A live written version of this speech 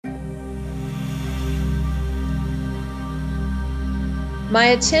My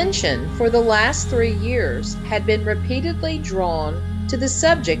attention for the last 3 years had been repeatedly drawn to the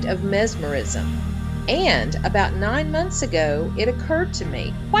subject of mesmerism, and about 9 months ago it occurred to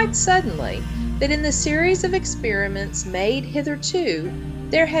me, quite suddenly, that in the series of experiments made hitherto,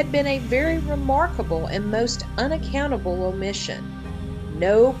 there had been a very remarkable and most unaccountable omission.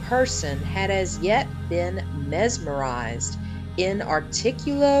 No person had as yet been mesmerized in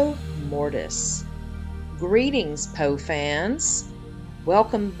articulo mortis. Greetings, Poe fans.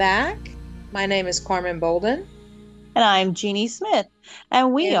 Welcome back. My name is Carmen Bolden, And I'm Jeannie Smith,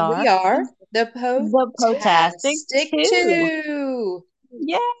 and we and we are are the the Potastic Potastic 2. Two.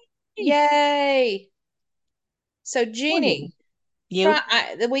 Yay! Yay! So, We're doing Jeannie, you.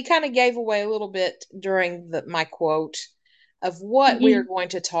 we kind of gave away a little bit during my quote of what we are Mhm. going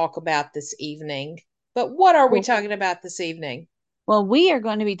to talk about this evening. But what are we Well, talking about this evening? well, we are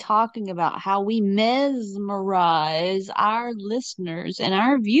going to be talking about how we mesmerize our listeners and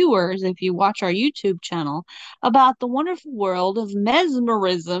our viewers, if you watch our YouTube channel, about the wonderful world of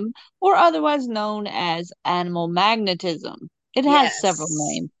mesmerism, or otherwise known as animal magnetism. It has several Yes.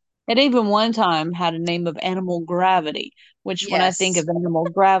 names. It even one time had a name of animal gravity, which when I think Yes. of animal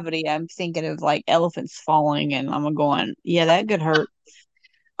gravity, I'm thinking of like elephants falling, and I'm going, yeah, that could hurt.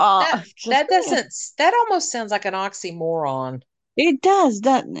 That Just saying. that almost sounds like an oxymoron. It does,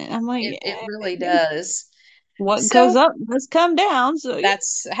 doesn't it? I'm like, It yeah, really does. what goes So up must come down. So yeah.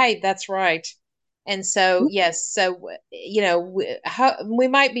 that's right. And so, yes, so, we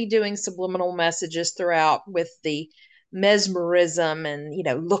might be doing subliminal messages throughout with the mesmerism and,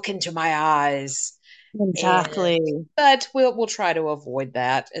 look into my eyes. And, Exactly. but we'll try to avoid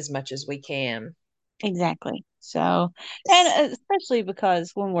that as much as we can. Exactly. So, and especially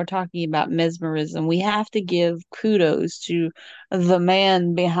because when we're talking about mesmerism, we have to give kudos to the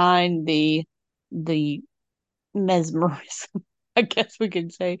man behind the mesmerism. I guess we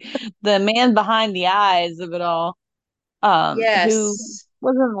could say the man behind the eyes of it all, who Yes.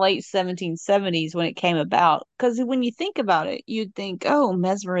 was in the late 1770s when it came about. Because when you think about it, you'd think, oh,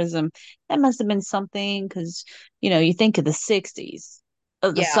 mesmerism, that must have been something, because, you think of the 60s,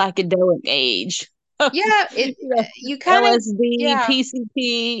 of the Yeah. psychedelic age, Yeah, you know, you kind of, LSD, yeah.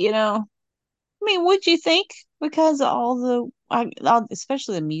 PCP, I mean, would you think? Because of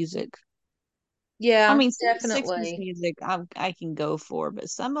especially the music. I Yeah, mean, some 60s definitely. music I can go for, but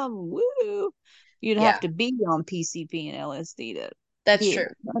some of them, woo, you'd have Yeah. to be on PCP and LSD to That's be true.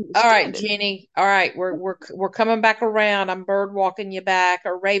 able to All right, understand it. Jeannie. All right, we're coming back around. I'm bird walking you back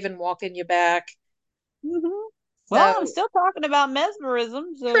or raven walking you back. Hmm. Well, I'm So still talking about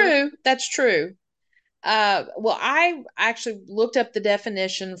mesmerism, so true. That's true. Well, I actually looked up the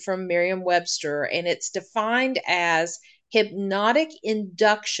definition from Merriam-Webster, and it's defined as hypnotic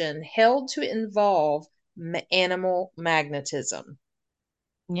induction held to involve animal magnetism.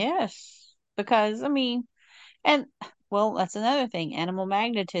 yes, because I mean, and well, that's another thing, animal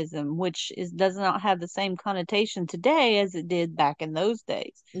magnetism, which does not have the same connotation today as it did back in those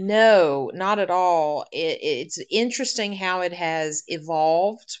days. No, not at all. It's interesting how it has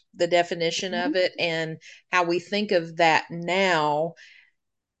evolved, the definition Mhm. of it, and how we think of that now.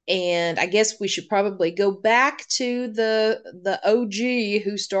 And I guess we should probably go back to the OG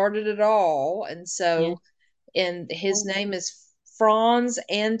who started it all. And Yeah. so, and his Well, name is Franz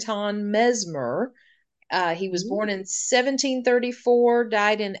Anton Mesmer. He was yeah, born in 1734,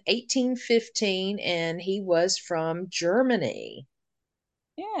 died in 1815, and he was from Germany.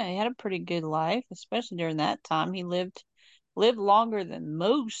 yeah, he had a pretty good life, especially during that time. He lived longer than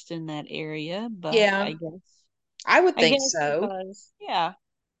most in that area, but Yeah, I guess I would I think guess so. because yeah,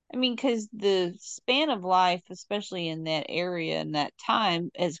 I mean, because the span of life, especially in that area and that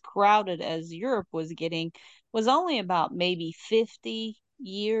time, as crowded as Europe was getting, was only about maybe 50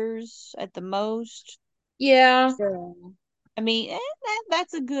 years at the most. Yeah, So, I mean,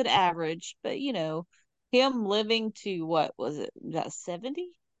 that's a good average, but him living to what was it, about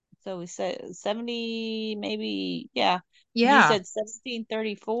 70? So we said 70, maybe, yeah. You yeah, said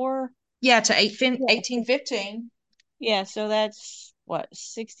 1734? yeah, to Yeah. 1815. Yeah, so that's what,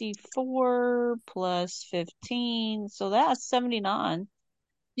 64 plus 15. So that's 79.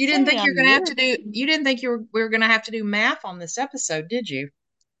 You didn't think 79 you're gonna have to years. do. You didn't think we were gonna have to do math on this episode, did you?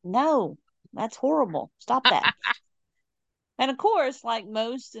 No, that's horrible. Stop that. And of course, like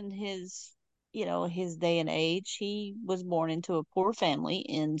most in his day and age, he was born into a poor family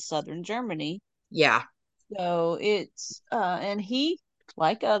in southern Germany. Yeah. So and he,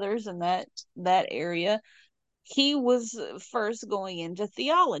 like others in that area, he was first going into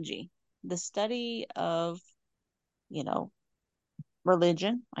theology, the study of, you know,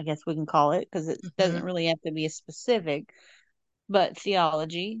 religion, I guess we can call it, because it Hmm. doesn't really have to be a specific. but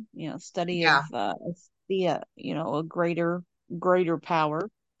theology, study of Yeah. a greater power,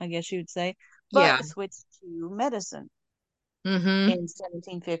 I guess you would say, Yeah. but switched to medicine Mm-hmm. in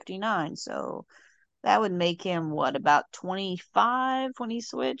 1759. So that would make him what, about 25 when he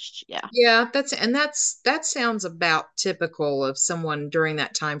switched? Yeah. Yeah, that sounds about typical of someone during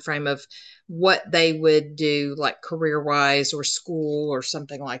that time frame of what they would do like career wise or school or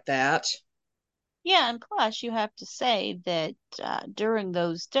something like that. Yeah, and plus you have to say that during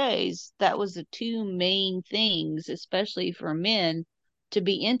those days, that was the two main things, especially for men, to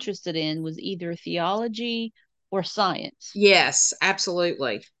be interested in was either theology or science. Yes,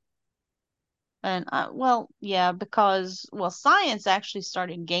 absolutely. And well, yeah, because science actually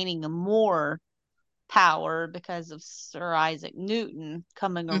started gaining more power because of Sir Isaac Newton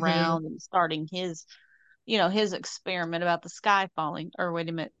coming Mm-hmm. around and starting his experiment about the sky falling. Or wait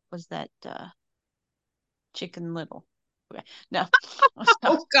a minute, was that Chicken Little? Okay. No,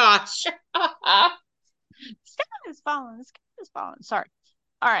 Oh gosh. sky is falling. The sky is falling. Sorry.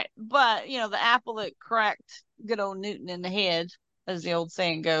 All right, but the apple that cracked good old Newton in the head, as the old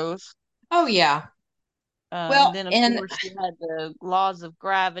saying goes. Oh yeah. And Well, then, of and course, you had the laws of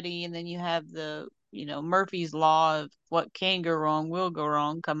gravity, and then you have the, Murphy's law of what can go wrong will go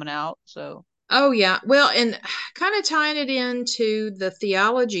wrong coming out. So, oh yeah. Well, and kind of tying it into the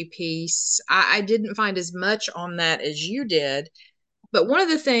theology piece, I didn't find as much on that as you did. But one of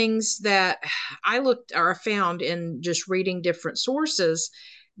the things that I looked or found in just reading different sources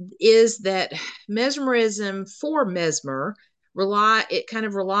is that mesmerism for Mesmer it kind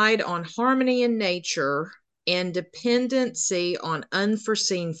of relied on harmony in nature and dependency on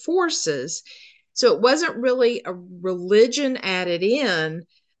unforeseen forces. So it wasn't really a religion added in,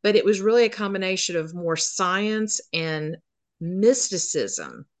 but it was really a combination of more science and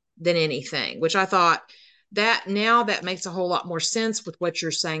mysticism than anything, which I thought that makes a whole lot more sense with what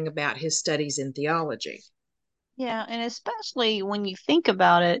you're saying about his studies in theology. yeah, and especially when you think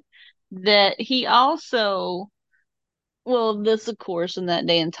about it, that he also, well, this, of course, in that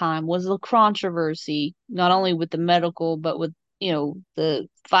day and time was a controversy, not only with the medical, but with, the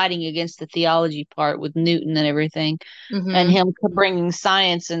fighting against the theology part with Newton and everything, and Mm-hmm. him bringing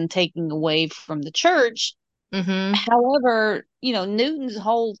science and taking away from the church. Mm-hmm. However, Newton's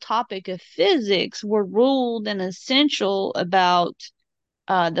whole topic of physics were ruled and essential about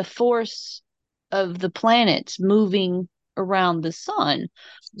the force of the planets moving around the sun.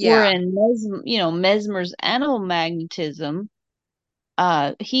 Yeah. Wherein Mesmer's animal magnetism,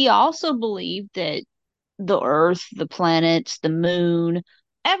 he also believed that the Earth, the planets, the moon,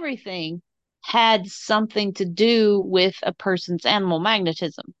 everything had something to do with a person's animal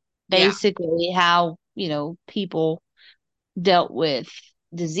magnetism. Yeah. Basically, how, people dealt with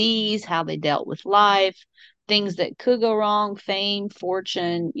disease, how they dealt with life, things that could go wrong, fame,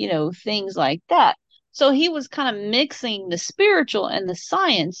 fortune, things like that. So he was kind of mixing the spiritual and the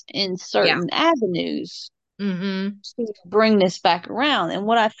science in Yeah. certain avenues Mm-hmm. to bring this back around. And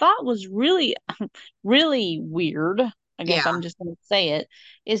what I thought was really, really weird, I guess Yeah. I'm just going to say it,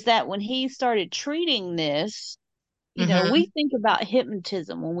 is that when he started treating this, we Mm-hmm. think about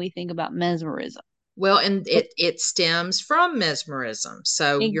hypnotism when we think about mesmerism. Well, and it stems from mesmerism.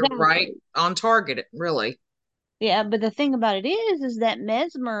 So you're right Exactly. on target, really. Yeah, but the thing about it is that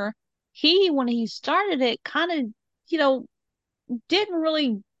Mesmer, when he started it, kind of, you know, didn't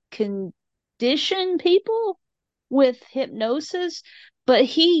really condition people with hypnosis, but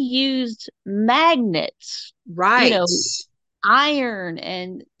he used magnets, you Right. know, iron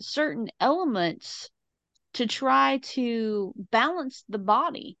and certain elements to try to balance the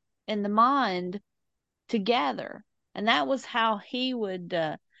body and the mind together. And that was how he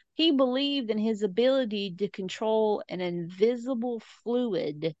believed in his ability to control an invisible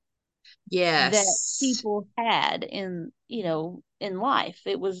fluid that Yes. people had in life.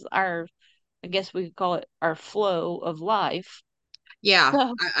 It was I guess we could call it our flow of life. Yeah.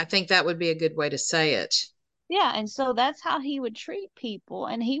 So, I think that would be a good way to say it. yeah, and so that's how he would treat people,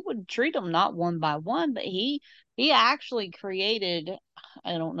 and he would treat them not one by one, but he actually created,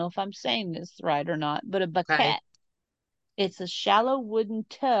 I don't know if I'm saying this right or not, but a Okay. baquette. It's a shallow wooden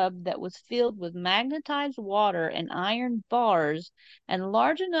tub that was filled with magnetized water and iron bars and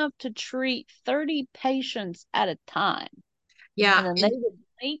large enough to treat 30 patients at a time. Yeah. And then they And would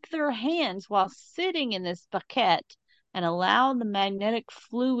make their hands while sitting in this bucket and allow the magnetic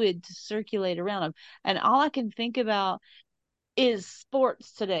fluid to circulate around them. And all I can think about is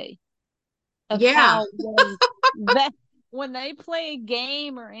sports today, of yeah, how that when they play a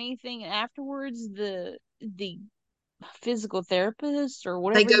game or anything afterwards, the physical therapist or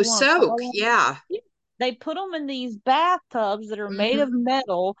they whatever go you want to soak. call them. Yeah. Yeah. they put them in these bathtubs that are made of Hmm.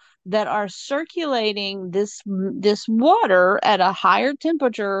 metal that are circulating this water at a higher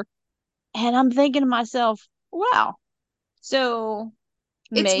temperature. And I'm thinking to myself, wow, so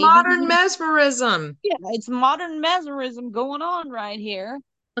It's maybe, modern mesmerism. yeah, it's modern mesmerism going on right here.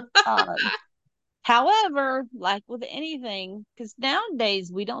 Uh, However, like with anything, because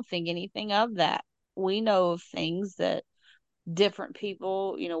nowadays we don't think anything of that. We know of things that different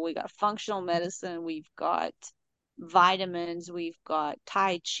people, we got functional medicine, we've got vitamins, we've got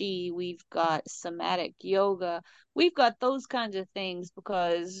Tai Chi, we've got somatic yoga, we've got those kinds of things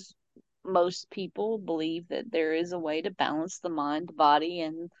because most people believe that there is a way to balance the mind, the body,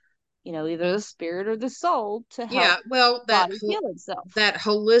 and, either the spirit or the soul to help Yeah, well, the body heal itself. that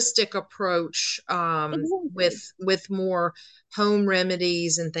holistic approach, Exactly. with more home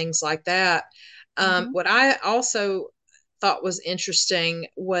remedies and things like that. Hmm. What I also thought was interesting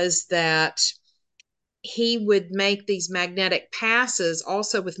was that he would make these magnetic passes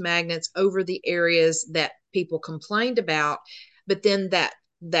also with magnets over the areas that people complained about, but then that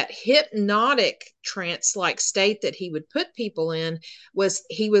hypnotic trance like state that he would put people in was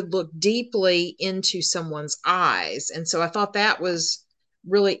he would look deeply into someone's eyes. And so I thought that was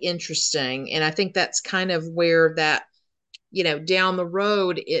really interesting, and I think that's kind of where that, down the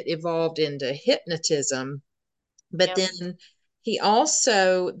road it evolved into hypnotism. But Yep. then he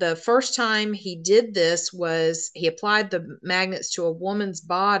also, the first time he did this was he applied the magnets to a woman's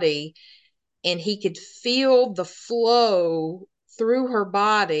body, and he could feel the flow through her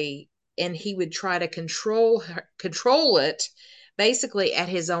body, and he would try to control it basically at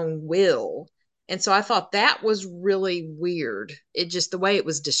his own will. And so I thought that was really weird. It just the way it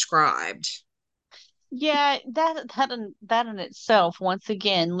was described. Yeah, that in itself once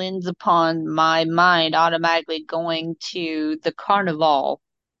again lends upon my mind automatically going to the carnival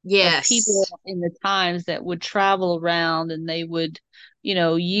of people Yes. in the times that would travel around and they would,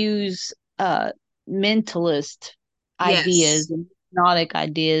 use mentalist ideas Yes. and hypnotic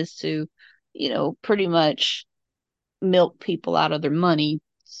ideas to, pretty much milk people out of their money.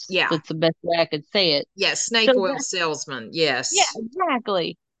 Yeah. That's the best way I could say it. Yes, So snake oil that, salesman. yeah, Yes.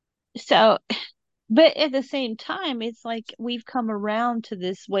 exactly. So, but at the same time, it's like we've come around to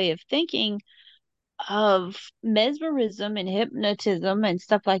this way of thinking of mesmerism and hypnotism and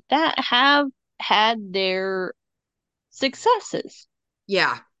stuff like that have had their successes.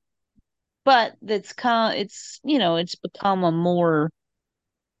 Yeah. But it's become a more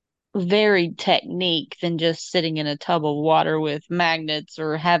varied technique than just sitting in a tub of water with magnets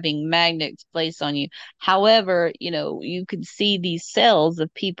or having magnets placed on you. However, you could see these sales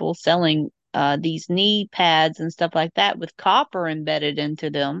of people selling these knee pads and stuff like that with copper embedded into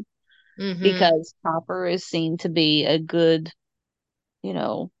them Mm-hmm. because copper is seen to be a good, you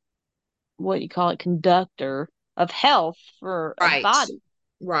know, what you call it, conductor of health for a Right. body.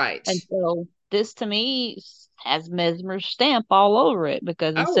 Right. And so this to me has Mesmer's stamp all over it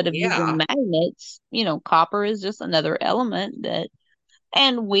because Oh, instead of using yeah. magnets, copper is just another element that,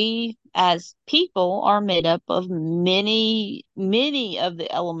 and we as people are made up of many, many of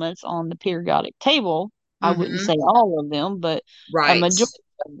the elements on the periodic table. I wouldn't Mm-hmm. say all of them, but a Right. majority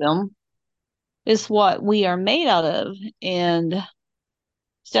of them is what we are made out of. And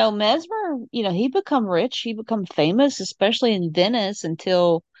so Mesmer, he become rich, he become famous, especially in Venice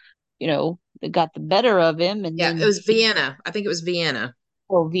until it got the better of him, and Yeah, it then was Vienna. I think it was Vienna.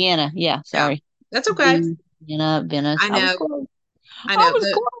 oh, Vienna, yeah, Yeah. sorry, That's okay. Vienna, Venice. I I was know. close. I I know.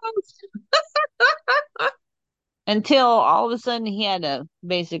 was close until all of a sudden he had to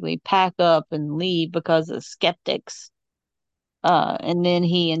basically pack up and leave because of skeptics. And then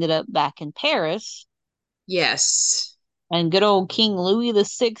he ended up back in Paris, Yes. and good old King Louis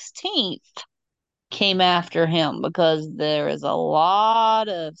XVI came after him because there is a lot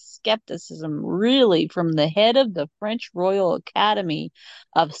of skepticism, really, from the head of the French Royal Academy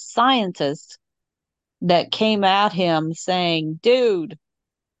of Scientists that came at him saying, dude,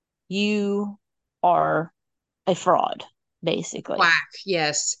 you are a fraud, basically. Quack.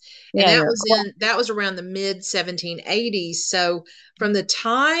 Yes. And Yeah, you're a quack. that was around the mid 1780s. So from the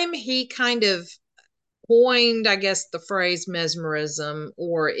time he kind of coined, I guess, the phrase mesmerism,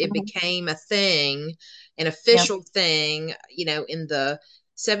 or it Mhm. became a thing, an Yep. official thing, in the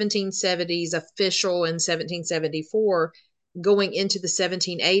 1770s, official in 1774, going into the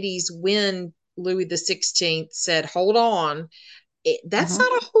 1780s when Louis the 16th said, hold on, that's Hmm.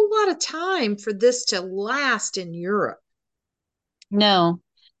 not a whole lot of time for this to last in Europe. No,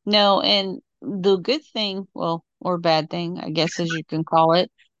 no. And the good thing, well, or bad thing, I guess, as you can call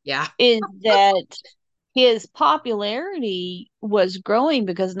it, Yeah. is that his popularity was growing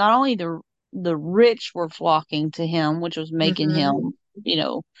because not only the the rich were flocking to him, which was making Hmm. him, you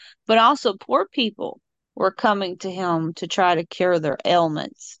know, but also poor people were coming to him to try to cure their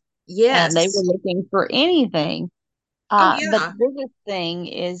ailments. And they were Yes. looking for anything. Oh, But yeah. the biggest thing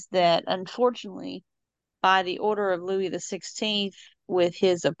is that, unfortunately, by the order of Louis XVI, with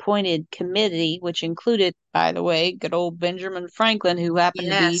his appointed committee, which included, by the way, good old Benjamin Franklin, who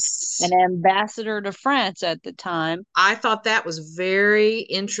happened to be an Yes. ambassador to France at the time. I thought that was very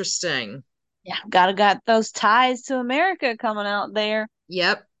interesting. Yeah, gotta got those ties to America coming out there.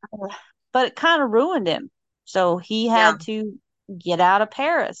 Yep. But it kind of ruined him. So he Yeah. had to get out of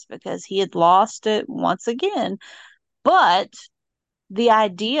Paris because he had lost it once again. But the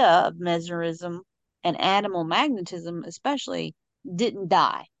idea of mesmerism and animal magnetism, especially, didn't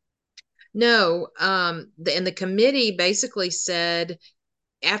die. No, and the committee basically said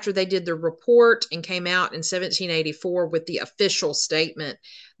after they did the report and came out in 1784 with the official statement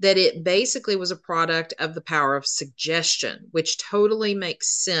that it basically was a product of the power of suggestion, which totally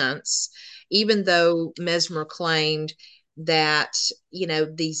makes sense, even though Mesmer claimed that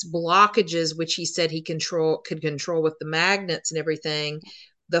these blockages which he said he could control with the magnets and everything,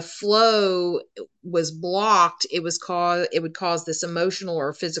 the flow was blocked, it would cause this emotional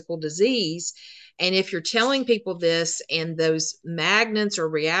or physical disease. And if you're telling people this and those magnets are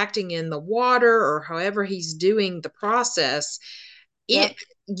reacting in the water or however he's doing the process, Yep. it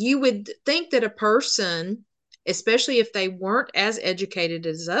you would think that a person, especially if they weren't as educated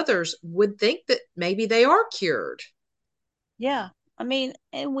as others, would think that maybe they are cured. Yeah. I mean,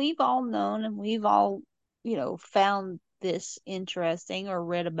 and we've all known and we've all, found this interesting or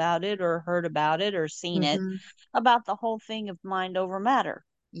read about it or heard about it or seen it Hmm. about the whole thing of mind over matter.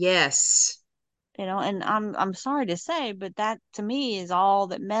 Yes. And I'm sorry to say, but that to me is all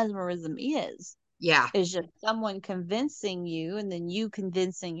that mesmerism Yeah. is just someone convincing you and then you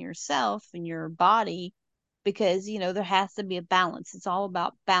convincing yourself and your body because there has to be a balance. It's all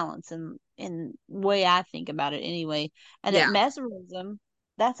about balance and in way I think about it anyway. And Yeah. at mesmerism,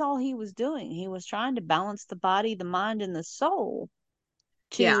 that's all he was doing. He was trying to balance the body, the mind, and the soul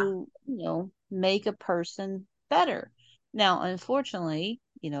Yeah. to, make a person better. Now, unfortunately,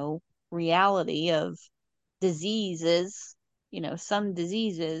 reality of diseases, some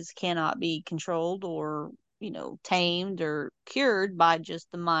diseases cannot be controlled or, tamed or cured by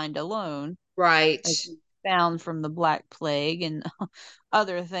just the mind alone, Right. as we found from the Black Plague and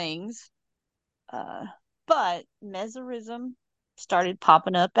other things. Uh, but mesmerism started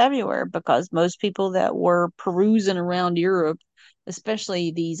popping up everywhere because most people that were perusing around Europe,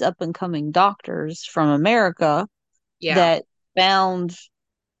 especially these up and coming doctors from America, Yeah. that found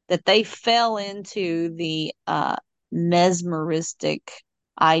that they fell into the mesmeristic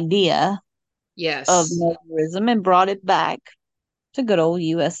idea of Yes. mesmerism and brought it back to good old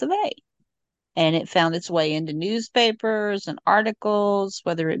US of A. And it found its way into newspapers and articles,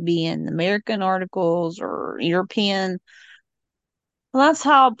 whether it be in American articles or European. Well, that's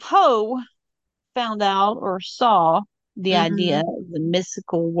how Poe found out or saw the idea Hmm. of the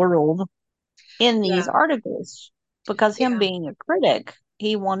mystical world in these Yeah. articles. Because him Yeah. being a critic,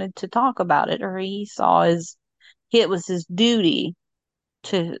 he wanted to talk about it, or he saw it was his duty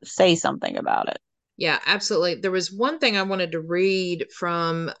to say something about it. Yeah, absolutely. There was one thing I wanted to read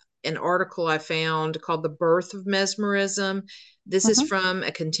from an article I found called The Birth of Mesmerism. This is Hmm. from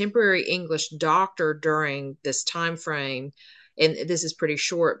a contemporary English doctor during this time frame. And this is pretty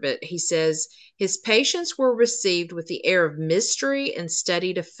short, but he says his patients were received with the air of mystery and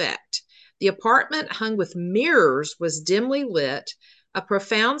studied effect. The apartment, hung with mirrors, was dimly lit. A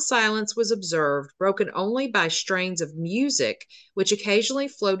profound silence was observed, broken only by strains of music which occasionally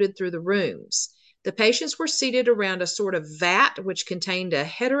floated through the rooms. The patients were seated around a sort of vat which contained a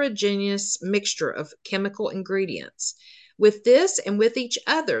heterogeneous mixture of chemical ingredients. With this and with each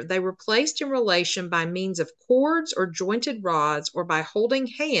other, they were placed in relation by means of cords or jointed rods or by holding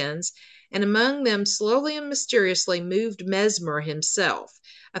hands, and among them slowly and mysteriously moved Mesmer himself,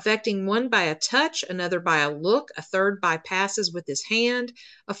 affecting one by a touch, another by a look, a third by passes with his hand,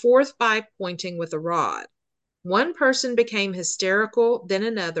 a fourth by pointing with a rod. One person became hysterical, then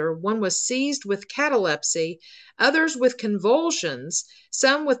another. One was seized with catalepsy, others with convulsions,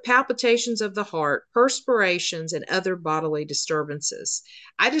 some with palpitations of the heart, perspirations, and other bodily disturbances.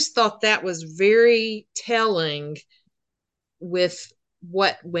 I just thought that was very telling with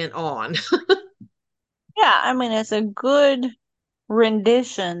what went on. Yeah, I mean, it's a good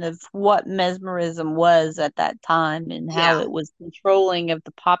rendition of what mesmerism was at that time and Yeah. how it was controlling of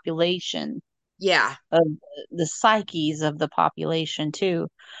the population, Yeah. of the psyches of the population too.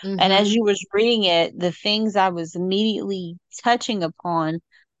 And as Mm-hmm. you was reading it, the things I was immediately touching upon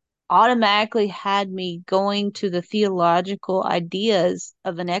automatically had me going to the theological ideas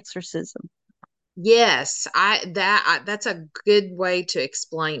of an exorcism. Yes, that's a good way to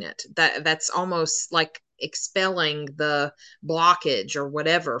explain it. That's almost like expelling the blockage or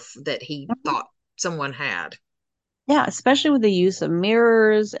whatever that he thought someone had. Yeah, especially with the use of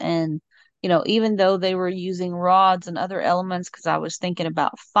mirrors and, even though they were using rods and other elements, because I was thinking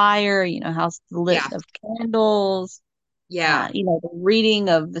about fire, how it's lit Yeah, of candles, yeah. the reading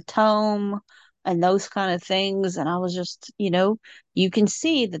of the tome and those kind of things. And I was just, you can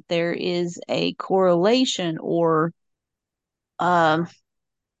see that there is a correlation or um,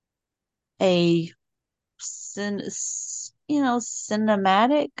 a,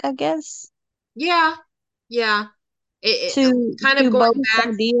 cinematic, I guess, Yeah, yeah. to Kind of to going both back,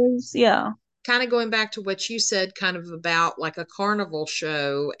 ideas. Yeah, kind of going back to what you said, kind of about like a carnival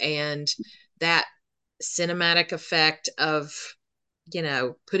show and that cinematic effect of,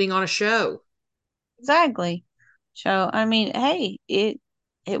 putting on a show. exactly. So, I mean, hey, it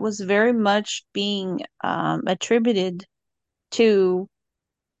was very much being attributed to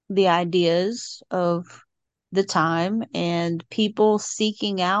the ideas of the time and people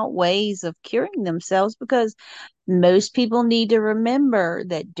seeking out ways of curing themselves because most people need to remember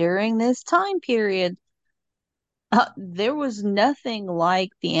that during this time period, there was nothing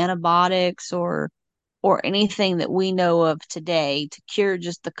like the antibiotics or anything that we know of today to cure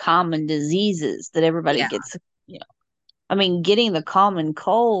just the common diseases that everybody Yeah. gets. I mean, getting the common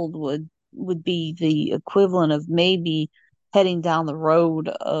cold would be the equivalent of maybe heading down the road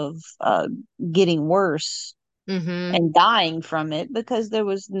of getting worse Mm-hmm. and dying from it because there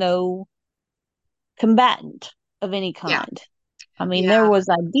was no combatant of any Yeah. kind. I mean, there Yeah. was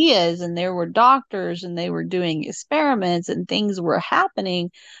ideas and there were doctors and they were doing experiments and things were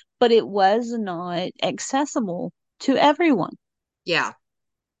happening, but it was not accessible to everyone. Yeah.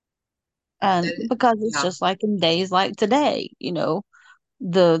 And That, because it's yeah. just like in days like today,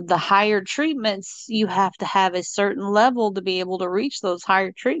 the higher treatments, you have to have a certain level to be able to reach those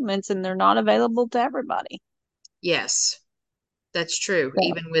higher treatments and they're not available to everybody. Yes. That's true, So,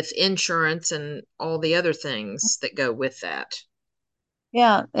 even with insurance and all the other things that go with that.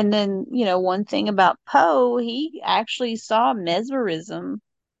 yeah, and then, one thing about Poe, he actually saw mesmerism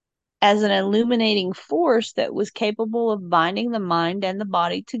as an illuminating force that was capable of binding the mind and the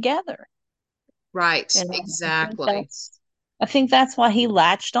body together. Right, And exactly. I think that's why he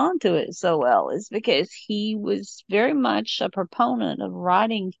latched onto it so well, is because he was very much a proponent of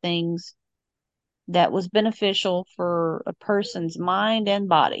writing things that was beneficial for a person's mind and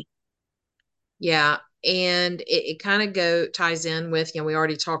body. Yeah. And it kind of ties in with, we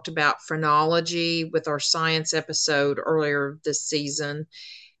already talked about phrenology with our science episode earlier this season,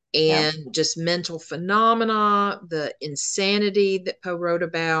 Yep. and just mental phenomena, the insanity that Poe wrote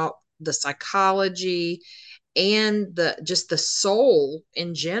about, the psychology, and the just the soul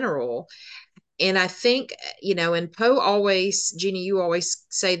in general. And I think, and Poe always, Jeannie, you always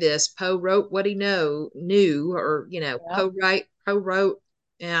say this, Poe wrote what he knew, or, Yep. Poe wrote,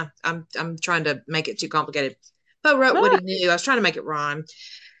 yeah, I'm trying to make it too complicated. Poe wrote what Ah, he knew. I was trying to make it rhyme.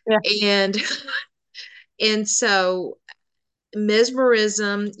 yeah. And and so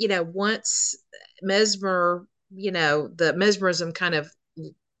mesmerism, once mesmer, the mesmerism kind of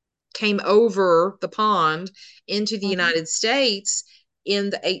came over the pond into the Mhm. United States in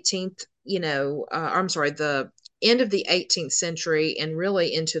the 18th, I'm sorry, the end of the 18th century and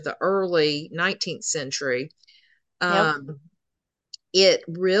really into the early 19th century. Yep. Um, it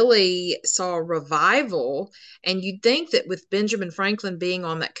really saw a revival. And you'd think that with Benjamin Franklin being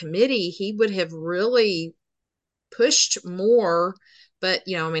on that committee, he would have really pushed more. But,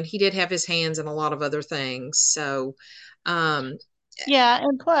 I mean, he did have his hands in a lot of other things. So, um, Yeah,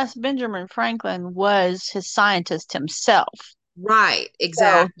 and plus Benjamin Franklin was his scientist himself. right, So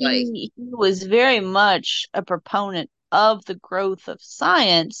exactly. he was very much a proponent of the growth of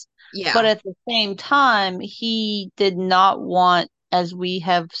science, but Yeah, at the same time, he did not want, as we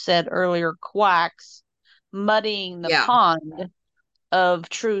have said earlier, quacks muddying the yeah, pond of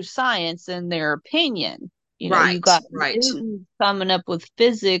true science in their opinion. You right, got right. Newton coming up with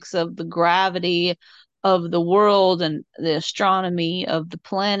physics of the gravity of the world and the astronomy of the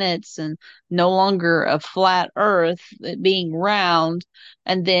planets and no longer a flat earth, it being round.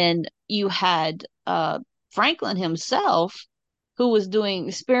 And then you had Franklin himself who was doing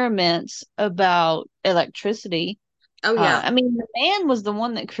experiments about electricity. Oh, yeah. I mean, the man was the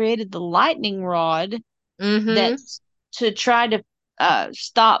one that created the lightning rod Mm-hmm. that's to try to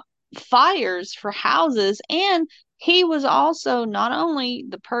stop fires for houses. And he was also not only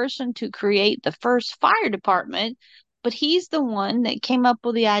the person to create the first fire department, but he's the one that came up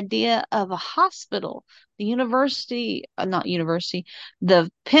with the idea of a hospital. The university, not university,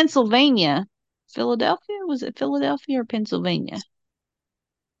 the Pennsylvania, Philadelphia, was it Philadelphia or Pennsylvania?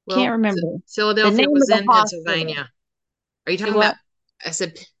 Can't Well, remember the Philadelphia name was of the in hospital. Pennsylvania. Are you Do talking about? what? I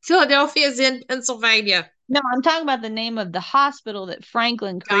said Philadelphia's in Pennsylvania. No, I'm talking about the name of the hospital that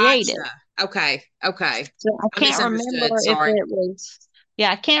Franklin created. Gotcha. Okay. Okay. So I I can't remember misunderstood. if Sorry. it was,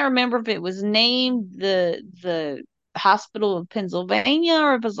 yeah, I can't remember if it was named the Hospital of Pennsylvania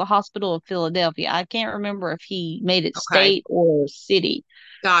or if it was the Hospital of Philadelphia. I can't remember if he made it Okay. state or city.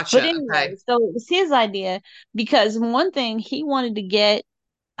 But Gotcha. anyway, Okay. so it was his idea because one thing he wanted to get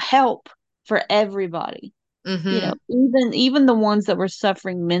help for everybody, Mm-hmm. even the ones that were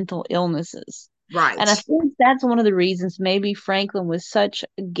suffering mental illnesses. And I Right. think that's one of the reasons maybe Franklin was such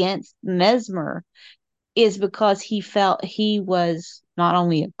against Mesmer is because he felt he was not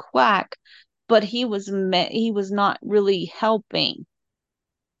only a quack, but he was not really helping.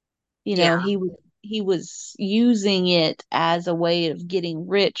 Yeah. He was using it as a way of getting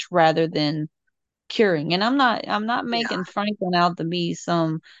rich rather than curing. And I'm not Yeah. making Franklin out to be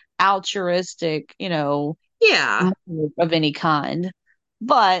some altruistic, Yeah. monk of any kind.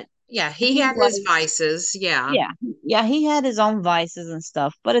 But Yeah. He he had his was, vices. Yeah. yeah, yeah, he had his own vices and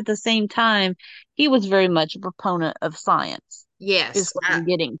stuff. But at the same time, he was very much a proponent of science, is Yes. what I'm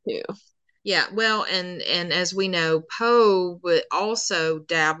getting to. Yeah. Well, and as we know, Poe also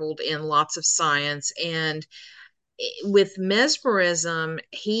dabbled in lots of science, and with mesmerism,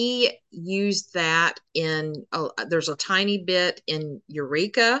 he used that in. There's a tiny bit in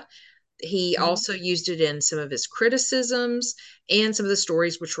Eureka. He Mhm. also used it in some of his criticisms and some of the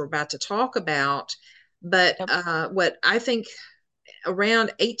stories which we're about to talk about. But Yep. what I think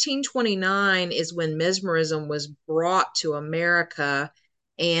around 1829 is when mesmerism was brought to America,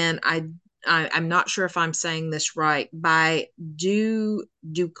 and I'm not sure if I'm saying this right, by Ducom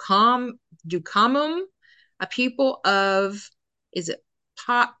Ducamum, a pupil of, is it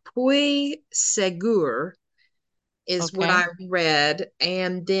Puy Segur, is what Okay. I read.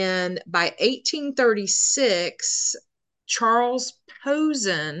 And then by 1836, Charles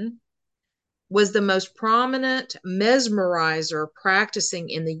Posen was the most prominent mesmerizer practicing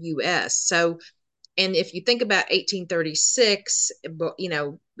in the US. So, and if you think about 1836,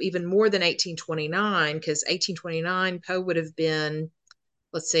 even more than 1829, because 1829, Poe would have been,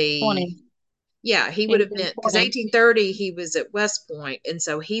 let's see, 20. yeah, he He would was have in been, because 20. 1830 he was at West Point, and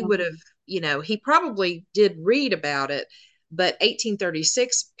so he would Mhm. have, he probably did read about it, but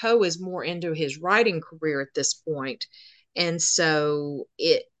 1836 Poe is more into his writing career at this point, and so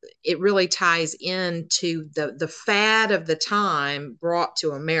it really ties into the fad of the time brought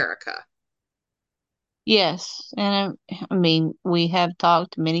to America. Yes. And I mean, we have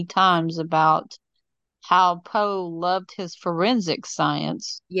talked many times about how Poe loved his forensic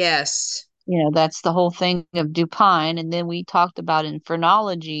science. Yes. That's the whole thing of Dupine. And then we talked about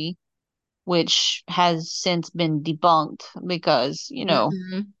infernology, which has since been debunked because,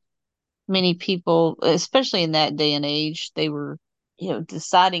 Hmm. many people, especially in that day and age, they were,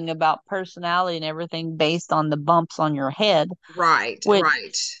 deciding about personality and everything based on the bumps on your head, Right, which,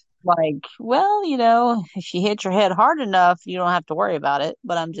 right. like, well, if you hit your head hard enough, you don't have to worry about it.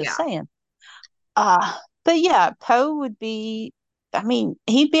 But I'm just Yeah. saying. But yeah, Poe would be, I mean,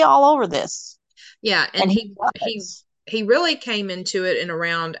 he'd be all over this. Yeah, and And he he was. he really came into it in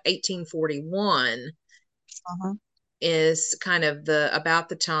around 1841, Uh-huh. is kind of the about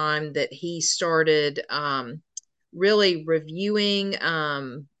the time that he started really reviewing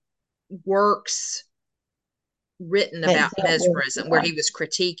works written That about dealt with, mesmerism, where he was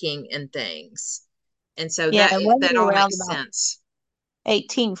critiquing and things, and so yeah, and wasn't that it all around makes about sense.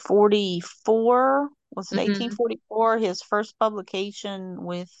 1844? Was it Hmm. 1844? His first publication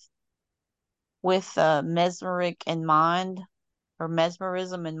with mesmeric in mind or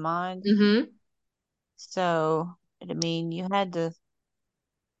mesmerism in mind. Hmm. So, I mean, you had to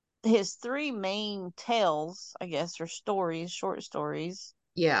his three main tales, I guess, or stories, short stories,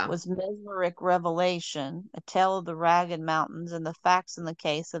 Yeah. was Mesmeric Revelation, A Tale of the Ragged Mountains, and The Facts in the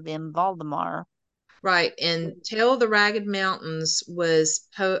Case of M. Valdemar. Right, and Tale of the Ragged Mountains was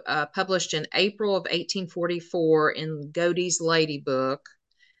published in April of 1844 in Godey's Lady Book.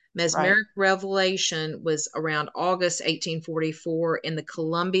 Right. Mesmeric Revelation was around August 1844 in the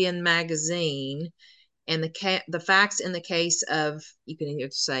Columbian Magazine, and the facts in the case of, you can either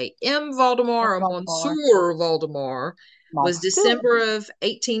say M. M. Valdemar or Valdemar. Monsieur Valdemar, was Monster. December of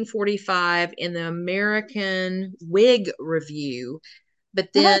 1845 in the American Whig Review. But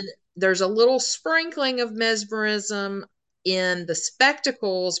then there's a little sprinkling of mesmerism in the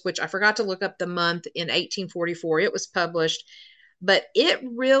Spectacles, which I forgot to look up the month, in 1844. It was published, but it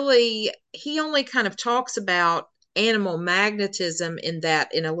really, he only kind of talks about animal magnetism in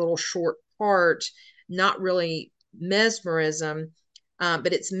that, in a little short part, not really mesmerism,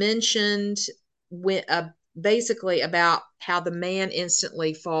 but it's mentioned when, basically about how the man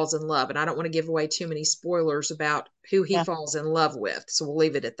instantly falls in love. And I don't want to give away too many spoilers about who he Yeah. falls in love with, so we'll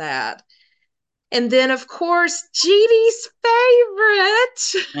leave it at that. And then, of course, Jeannie's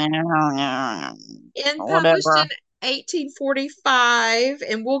favorite, and published in Whatever. 1845.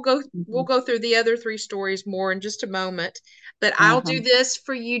 And we'll Mhm. go through the other three stories more in just a moment. But I'll do Mhm. this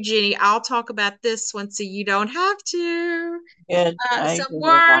for you, Jeannie. I'll talk about this one so you don't have to. Good. I Some agree with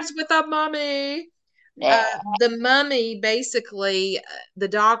that. words with a mummy. Yeah. The mummy, basically, the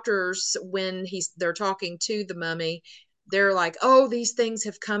doctors, when they're talking to the mummy, they're like, oh, these things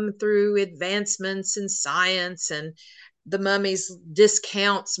have come through advancements in science, and the mummy's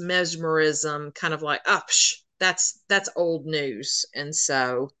discounts mesmerism, kind of like, oh, psh, that's old news. And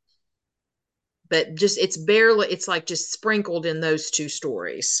so, but just, it's barely, it's like just sprinkled in those two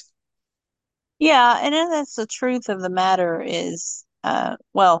stories. Yeah, and then that's the truth of the matter is,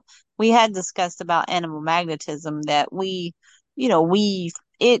 well, we had discussed about animal magnetism that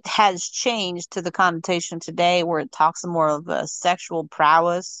it has changed to the connotation today where it talks more of a sexual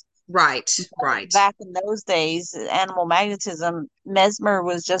prowess. Right, right. Back in those days, animal magnetism, Mesmer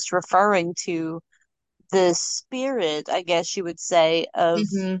was just referring to the spirit, I guess you would say, of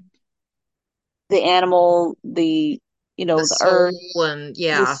Hmm. the animal, The the earth, soul, and the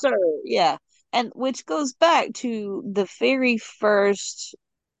yeah. soul, yeah. And which goes back to the very first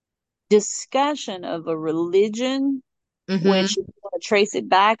discussion of a religion, Hmm. which, if you want to trace it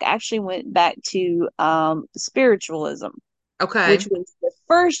back, actually went back to spiritualism, which Okay. was the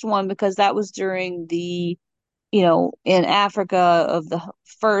first one because that was during the in Africa of the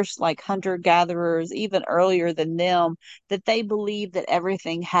first like hunter gatherers, even earlier than them, that they believed that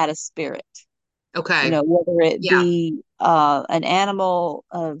everything had a spirit. Okay. Whether it Yeah. be an animal,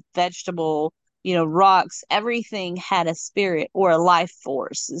 a vegetable, rocks, everything had a spirit or a life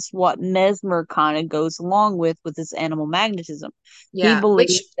force, is what Mesmer kind of goes along with his animal magnetism. He Yeah.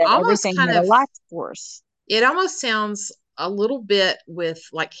 believed Which that almost everything kind had a of, life force. it almost sounds a little bit with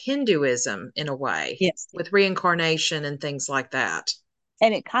like Hinduism in a way, Yes. with reincarnation and things like that.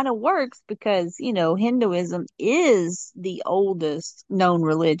 And it kind of works because, Hinduism is the oldest known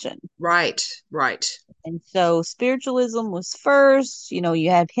religion. Right. Right. And so spiritualism was first, you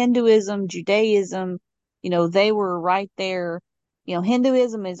have Hinduism, Judaism, they were right there.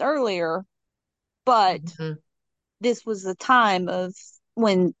 Hinduism is earlier, but Hmm. this was the time of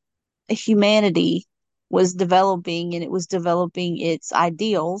when humanity was developing and it was developing its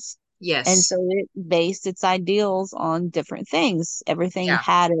ideals. And so Yes. it based its ideals on different things. Everything Yeah.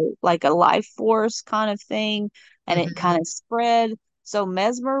 had like a life force kind of thing, and it kind Hmm. of spread. So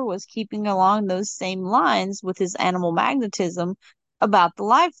Mesmer was keeping along those same lines with his animal magnetism about the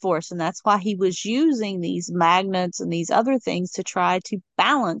life force. And that's why he was using these magnets and these other things to try to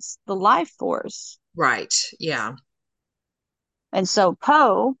balance the life force. Right. Yeah. And so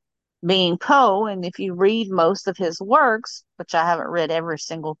Poe, being Poe, and if you read most of his works, which I haven't read every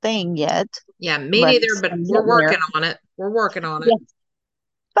single thing yet, Yeah. Me but neither, but I'm we're getting there. working on it. We're working on it. Yeah.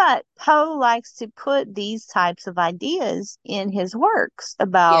 But Poe likes to put these types of ideas in his works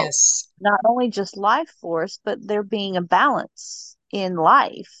about Yes. not only just life force, but there being a balance in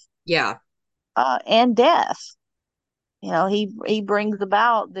life Yeah. and death. He brings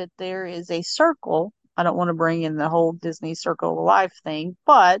about that there is a circle. I don't want to bring in the whole Disney circle of life thing,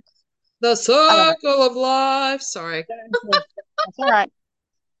 but The uh, circle of life. Sorry. that's all right.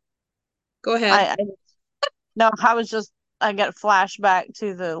 Go ahead. I no, I was just I got a flashback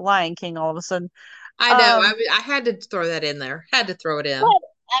to the Lion King all of a sudden. I know. Um, I had to throw that in there. Had to throw it but in.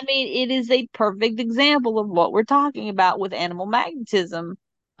 I mean, it is a perfect example of what we're talking about with animal magnetism,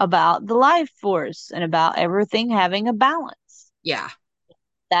 about the life force and about everything having a balance. Yeah.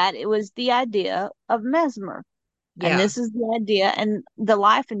 That it was the idea of Mesmer, and Yeah. this is the idea, and the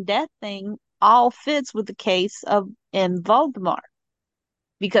life and death thing all fits with the case of in Voldemar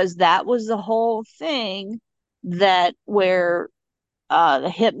because that was the whole thing that where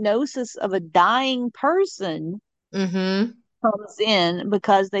the hypnosis of a dying person Mm-hmm. comes in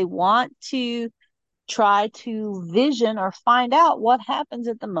because they want to try to vision or find out what happens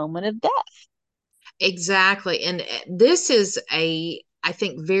at the moment of death. Exactly. And this is a, I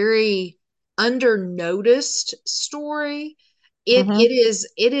think, very under noticed story. Mm-hmm.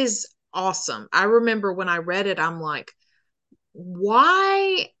 It is awesome. I remember when I read it, I'm like,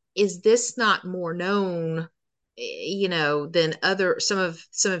 why is this not more known? than other some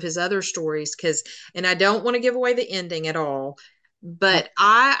of his other stories, because, and I don't want to give away the ending at all, Yep. but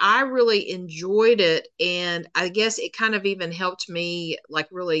I really enjoyed it, and I guess it kind of even helped me like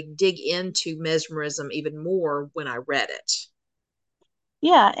really dig into mesmerism even more when I read it.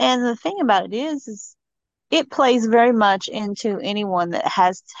 Yeah, and the thing about it is it plays very much into anyone that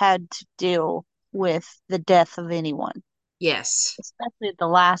has had to deal with the death of anyone, Yes. especially at the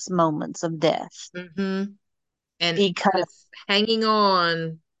last moments of death. Hmm. And kind of Because hanging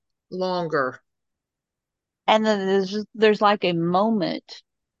on longer. and then there's like a moment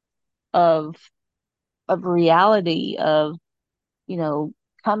of reality of, you know,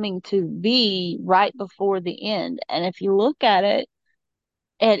 coming to be right before the end. And if you look at it,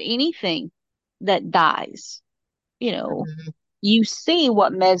 at anything that dies, you know, Hmm. you see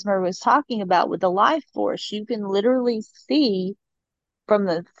what Mesmer was talking about with the life force. You can literally see from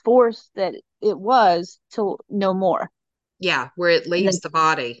the force that it was to no more. Yeah, where it And leaves then, the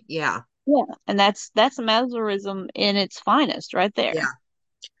body. Yeah. yeah, and that's mesmerism in its finest right there. Yeah.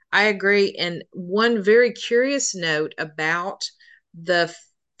 I agree. And one very curious note about the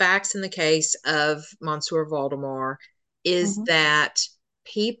facts in the case of Monsieur Voldemort is Hmm. that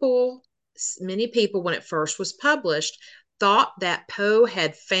people, many people, when it first was published, thought that Poe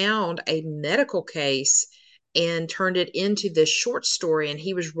had found a medical case and turned it into this short story, and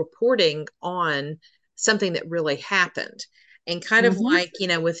he was reporting on something that really happened. And kind of Hmm. like,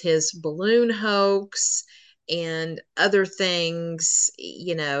 with his balloon hoax and other things,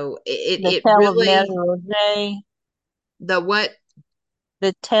 The it tale of Mary really, Roget, the what?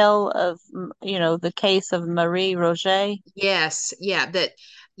 the tale of, the case of Marie Roget. Yes, yeah, that,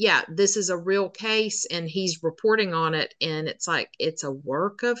 yeah, this is a real case and he's reporting on it, and it's like it's a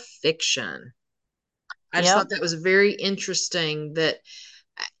work of fiction. I just Yep. thought that was very interesting that,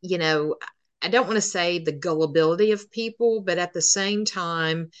 you know, I don't want to say the gullibility of people, but at the same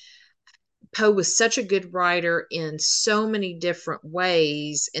time, Poe was such a good writer in so many different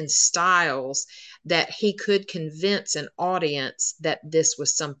ways and styles that he could convince an audience that this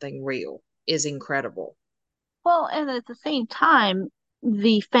was something real is incredible. Well, and at the same time,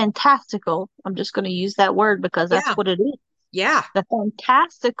 the fantastical, I'm just going to use that word because that's Yeah, what it is. yeah. The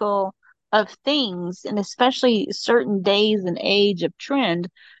fantastical of things, and especially certain days and age of trend,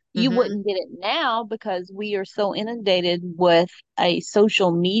 you Hmm. wouldn't get it now because we are so inundated with a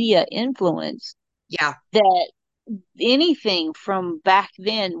social media influence Yeah, that anything from back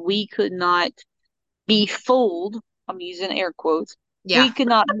then we could not be fooled. I'm using air quotes. yeah, We could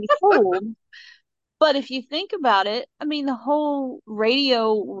not be fooled. But if you think about it, I mean, the whole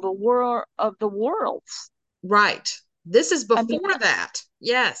radio, the world of the worlds. right. This is I mean, before that.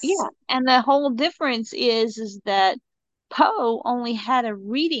 Yes. yeah. And the whole difference is that Poe only had a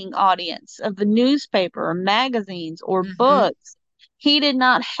reading audience of the newspaper or magazines or Hmm. books. He did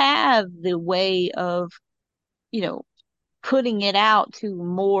not have the way of, you know, putting it out to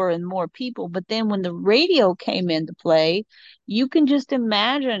more and more people. But then when the radio came into play, you can just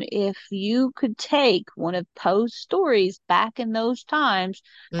imagine if you could take one of Poe's stories back in those times,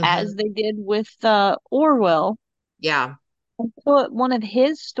 as Hmm. they did with Orwell, Yeah, and put one of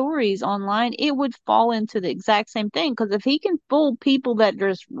his stories online, it would fall into the exact same thing. Because if he can fool people that are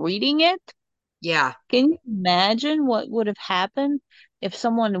just reading it, yeah. can you imagine what would have happened if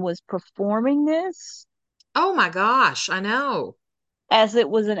someone was performing this? Oh my gosh, I know. As it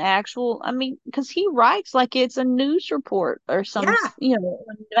was an actual, I mean, because he writes like it's a news report or some, Yeah. a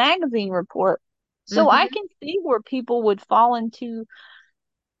magazine report. So I Hmm. can see where people would fall into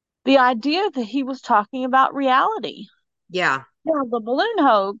the idea that he was talking about reality. Yeah. Now, the balloon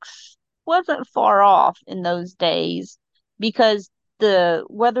hoax wasn't far off in those days because the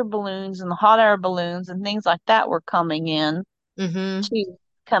weather balloons and the hot air balloons and things like that were coming in Hmm. to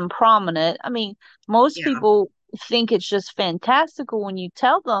become prominent. I mean, most Yeah. people think it's just fantastical when you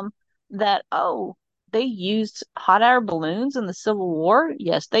tell them that, oh, they used hot air balloons in the Civil War.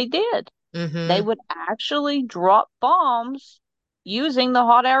 Yes, they did. They Hmm. would actually drop bombs using the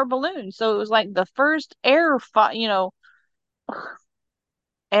hot air balloon. So it was like the first air,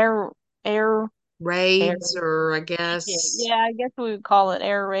 air, air. Raids, or I Yeah, guess yeah, I guess we would call it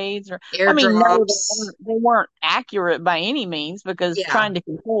air raids or I mean, no, airdrops. they weren't accurate by any means because Yeah. trying to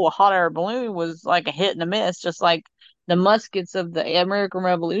control a hot air balloon was like a hit and a miss, just like the muskets of the American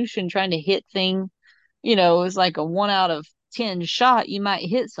Revolution trying to hit thing, it was like a 1 out of 10 shot, you might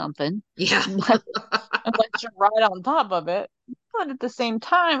hit something, Yeah. but unless you're right on top of it. But at the same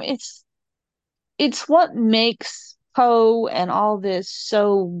time, it's what makes Poe and all this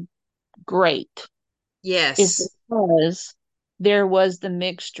so great is Yes. because there was the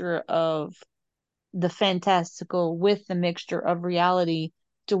mixture of the fantastical with the mixture of reality,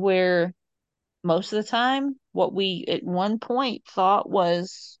 to where most of the time what we at one point thought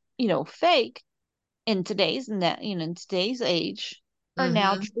was, fake, in in today's age, are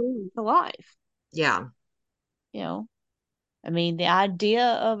now Mm-hmm. true to life. Yeah. You know, I mean, the idea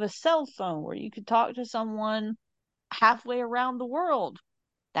of a cell phone where you could talk to someone halfway around the world,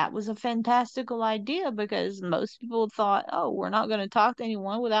 that was a fantastical idea because most people thought, oh, we're not going to talk to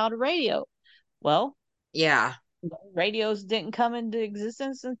anyone without a radio. Well, Yeah. radios didn't come into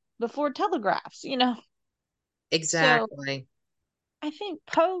existence before telegraphs. So Exactly. I think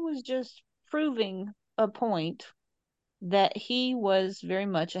Poe was just proving a point that he was very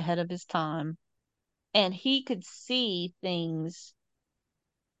much ahead of his time, and he could see things.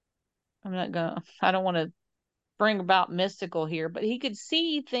 I don't want to bring about mystical here, but he could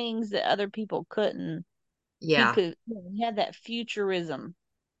see things that other people couldn't. Yeah. He had that futurism,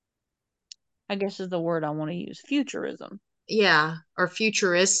 I guess is the word I want to use. Futurism. Yeah, or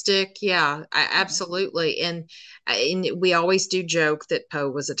futuristic. Yeah, absolutely. And we always do joke that Poe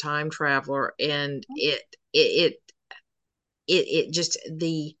was a time traveler, and it it just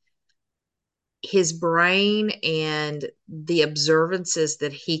the his brain and the observances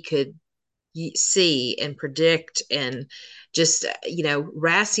that he could see and predict, and just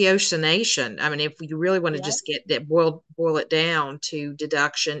ratiocination. I mean, if you really want to Yeah. just get that, boil it down to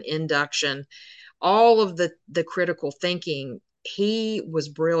deduction, induction, all of the critical thinking, he was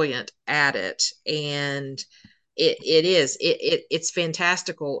brilliant at it. And it's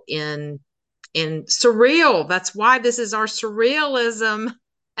fantastical in surreal. That's why this is our surrealism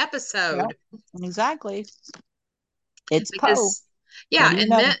Yeah. episode. Exactly. It's Poe. Because What yeah, do you and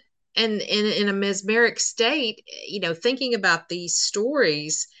know? that, and in a mesmeric state, thinking about these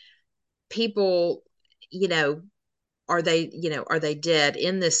stories, people, you know are they dead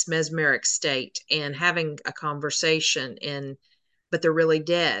in this mesmeric state and having a conversation, and but they're really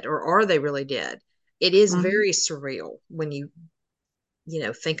dead, or are they really dead? It is Hmm. very surreal when you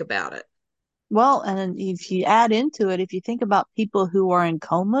think about it. Well, and then if you add into it, if you think about people who are in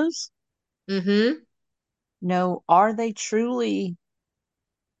comas, Mm-hmm. are they truly?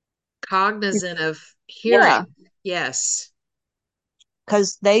 Cognizant of Yeah, hearing. Yes.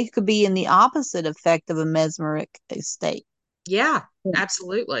 because they could be in the opposite effect of a mesmeric state. Yeah, Yeah.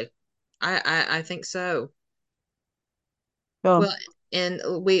 absolutely. I think so. So, Well, and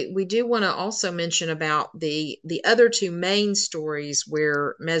we do want to also mention about the other two main stories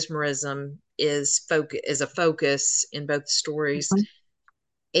where mesmerism is a focus in both stories. mhm.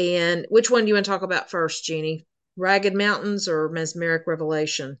 And which one do you want to talk about first, Jeannie? Ragged Mountains or Mesmeric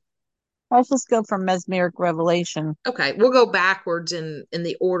Revelation? Let's just go from mesmeric revelation. Okay, we'll go backwards in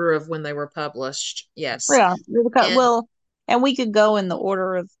the order of when they were published. Yes. Yeah, And well, and we could go in the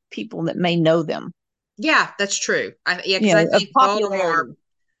order of people that may know them. yeah, that's true. Yeah, because I Of think popularity.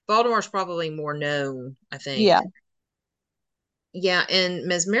 Baltimore's probably more known, I think. Yeah. Yeah, and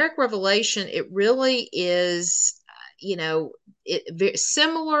Mesmeric Revelation, it really is, you know,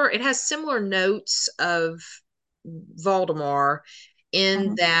 similar. It has similar notes of Voldemort in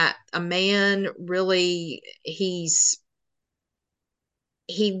Hmm. that a man really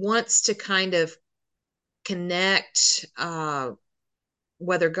he wants to kind of connect,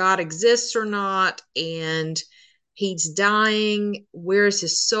 whether God exists or not, and he's dying. Where's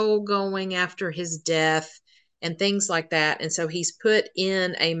his soul going after his death? And things like that. And so he's put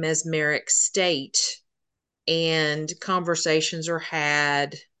in a mesmeric state, and conversations are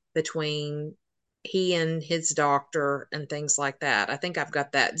had between he and his doctor and things like that. I think I've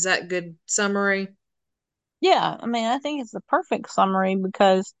got that. Is that a good summary? Yeah, I mean, I think it's the perfect summary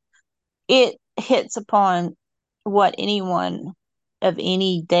because it hits upon what anyone of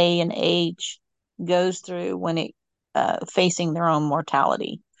any day and age goes through when it facing their own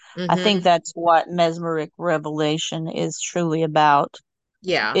mortality. I think Mm-hmm. that's what mesmeric revelation is truly about,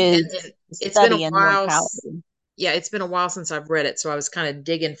 Yeah. And is it's been a study and while. mortality. Yeah, it's been a while since I've read it, so I was kind of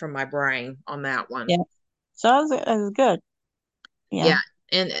digging from my brain on that one. Yeah. So it was good. Yeah. Yeah,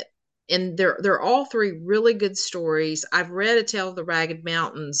 and they're all three really good stories. I've read A Tale of the Ragged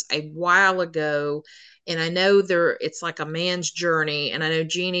Mountains a while ago, and I know it's like a man's journey. And I know,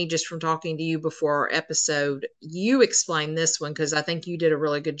 Jeannie, just from talking to you before our episode, you explained this one because I think you did a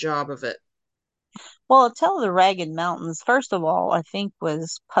really good job of it. Well, A Tale of the Ragged Mountains, first of all, I think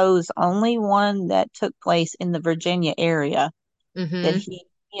was Poe's only one that took place in the Virginia area, that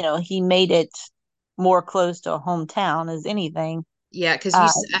Mm-hmm. he made it more close to a hometown as anything. Yeah, because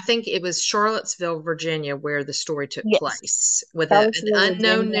Uh, I think it was Charlottesville, Virginia, where the story took yes, place with an Charlottesville,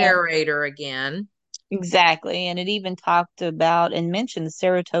 unknown Virginia, narrator again. exactly. And it even talked about and mentioned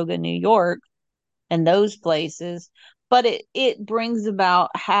Saratoga, New York, and those places. But it brings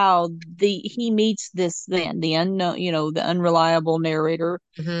about how the he meets this man, the unknown, the unreliable narrator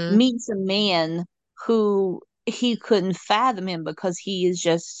Mm-hmm. meets a man who he couldn't fathom him because he is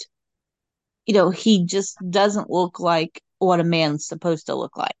just, he just doesn't look like what a man's supposed to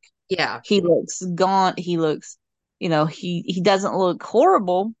look like. Yeah. He looks gaunt. He looks, he doesn't look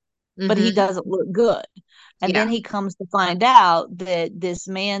horrible, but he Mm-hmm. doesn't look good. And then Yeah. he comes to find out that this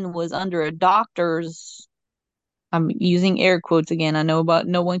man was under a doctor's, I'm using air quotes again. I know about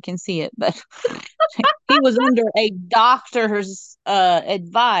no one can see it, but he was under a doctor's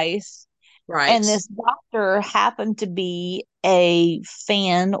advice. Right. And this doctor happened to be a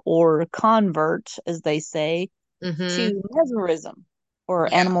fan or convert, as they say, Mm-hmm. to mesmerism or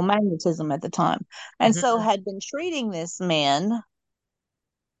Yeah. animal magnetism at the time. And so Mm-hmm. had been treating this man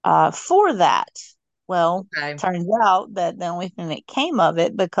for that. Well, Okay. turns out that the only thing that came of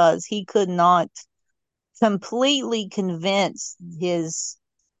it, because he could not completely convince his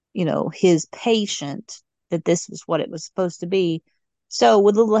patient that this was what it was supposed to be. So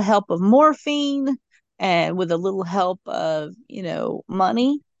with a little help of morphine and with a little help of,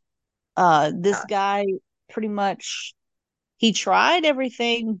 money, this Yeah. guy pretty much, he tried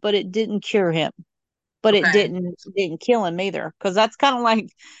everything, but it didn't cure him. But it Okay. didn't kill him either. Because that's kind of like,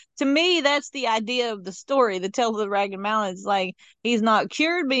 to me, that's the idea of the story. The Tales of the Ragged Mountain is like, he's not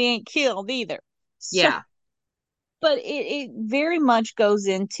cured, but he ain't killed either. So, Yeah. but it very much goes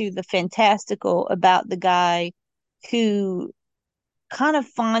into the fantastical about the guy who kind of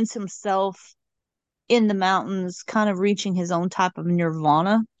finds himself in the mountains, kind of reaching his own type of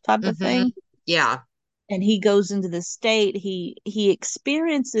nirvana type of Mm-hmm. thing. Yeah. And he goes into the state. He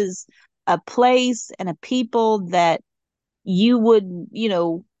experiences a place and a people that you would,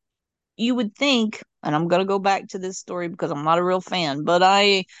 you would think, and I'm going to go back to this story because I'm not a real fan, but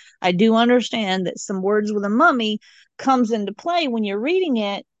I do understand that some words with a mummy comes into play when you're reading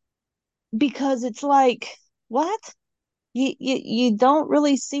it, because it's like, what? You don't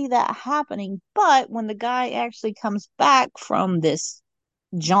really see that happening. But when the guy actually comes back from this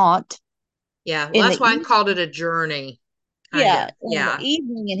jaunt Yeah. Well, in the that's why I called it evening, a journey, kind yeah, of. in the Yeah.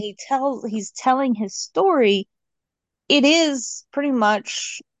 evening, and he's telling his story, it is pretty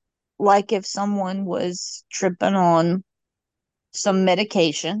much like if someone was tripping on some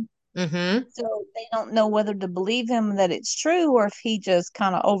medication. Mm-hmm. So they don't know whether to believe him that it's true, or if he just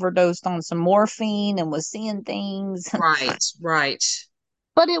kind of overdosed on some morphine and was seeing things. Right. Right.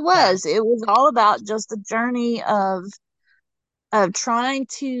 But it Yeah. was it was all about just a journey of trying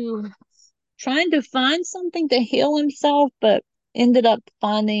to find something to heal himself, but ended up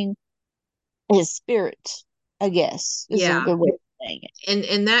finding his spirit, I guess, is a Yeah. good way of saying it.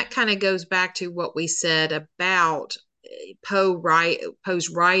 And that kind of goes back to what we said about Poe's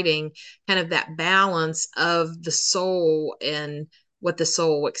writing, kind of that balance of the soul and what the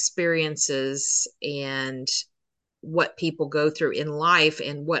soul experiences and what people go through in life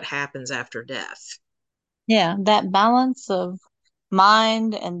and what happens after death. Yeah, that balance of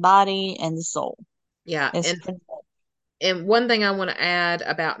mind and body and soul Yeah, is and one thing I want to add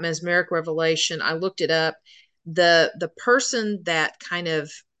about mesmeric revelation, I looked it up. The person that kind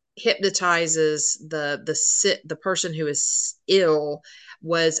of hypnotizes the person who is ill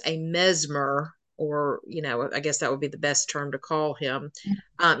was a mesmer, or I guess that would be the best term to call him.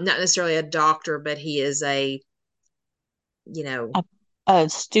 Not necessarily a doctor, but he is a you know a, a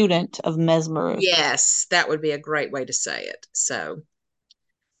student of mesmerism. yes, that would be a great way to say it. So,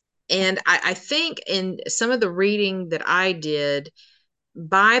 and I think in some of the reading that I did,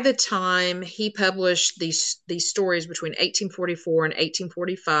 by the time he published these stories between 1844 and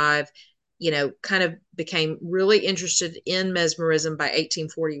 1845, kind of became really interested in mesmerism by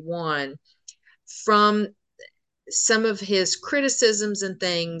 1841. From some of his criticisms and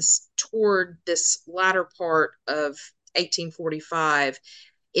things toward this latter part of 1845,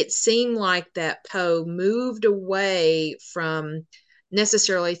 it seemed like that Poe moved away from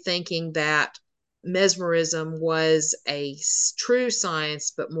necessarily thinking that mesmerism was a true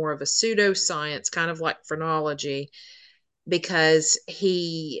science, but more of a pseudoscience, kind of like phrenology, because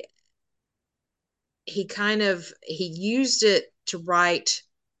he used it to write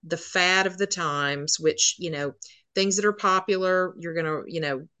the fad of the times, which things that are popular you're going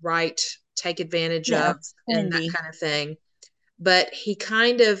to write, take advantage Yeah, of, it's and that trendy. kind of thing. But he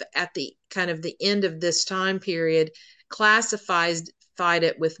kind of at the kind of the end of this time period classified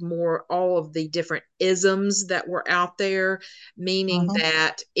it with more all of the different isms that were out there, meaning Hmm.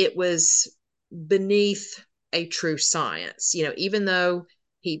 that it was beneath a true science. Even though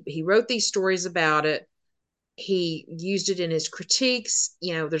he wrote these stories about it, he used it in his critiques.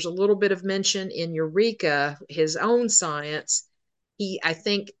 There's a little bit of mention in Eureka, his own science. I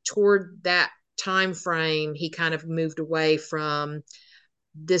think toward that time frame, he kind of moved away from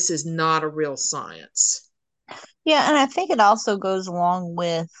this is not a real science. Yeah, and I think it also goes along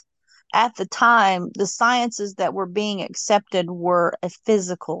with at the time, the sciences that were being accepted were a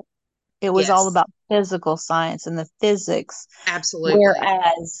physical. It was all Yes, about physical science and the physics, absolutely.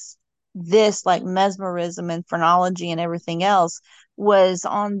 whereas this, like mesmerism and phrenology and everything else, was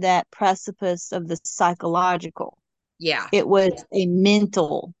on that precipice of the psychological. Yeah, It was a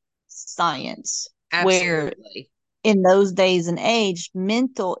mental science where absolutely. in those days and age,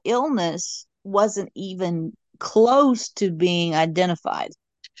 mental illness wasn't even close to being identified.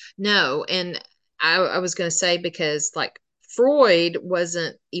 No, and I was going to say because like Freud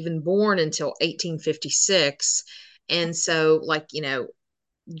wasn't even born until 1856. And so like,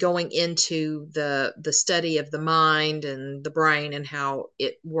 going into the study of the mind and the brain and how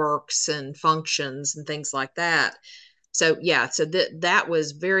it works and functions and things like that. So yeah, so that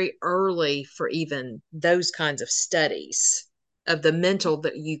was very early for even those kinds of studies of the mental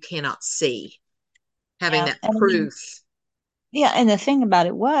that you cannot see, having Yeah, that and I mean, proof. yeah, and the thing about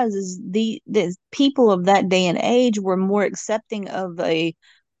it was is the people of that day and age were more accepting of a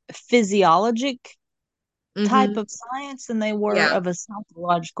physiologic type Mm-hmm. of science than they were Yeah. of a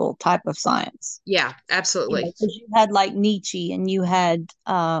psychological type of science. Yeah, absolutely. Because you had like Nietzsche and you had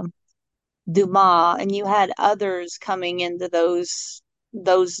Dumas and you had others coming into those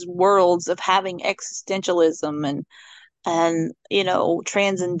worlds of having existentialism and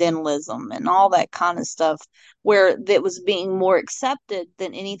transcendentalism and all that kind of stuff where that was being more accepted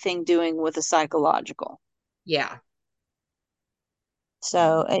than anything doing with the psychological. Yeah.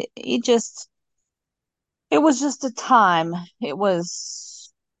 So it was just a time. It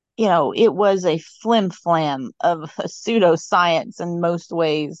was, it was a flim flam of a pseudoscience in most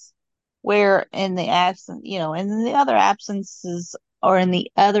ways, where in the absence, in the other absences or in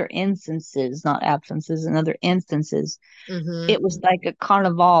the other instances, not absences, in other instances, Mm-hmm. it was like a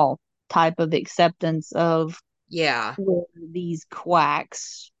carnival type of acceptance of Yeah. where these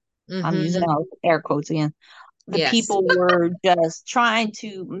quacks, I'm using Mm-hmm. air quotes again, the Yes. people were just trying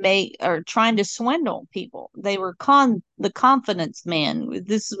to make or trying to swindle people. They were the confidence man.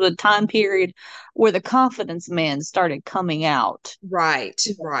 This is a time period where the confidence man started coming out, Right.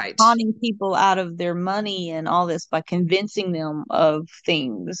 Right. conning people out of their money and all this by convincing them of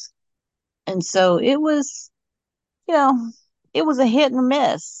things. And so you know, it was a hit and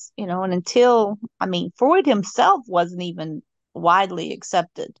miss, and until, I mean, Freud himself wasn't even widely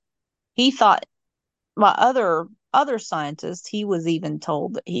accepted. He thought by other scientists, he was even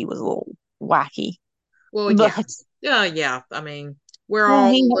told that he was a little wacky. Well, yeah. But Yeah. I mean, we're yeah, all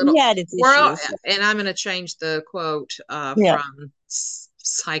a he little, had his we're all, issues. and I'm going to change the quote Yeah, from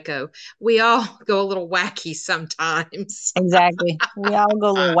Psycho. We all go a little wacky sometimes. exactly. We all go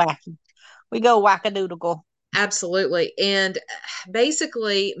a little wacky. We go wackadoodle. Absolutely. And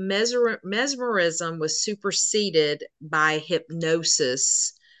basically, mesmerism was superseded by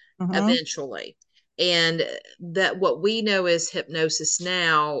hypnosis Mm-hmm. eventually. And that what we know as hypnosis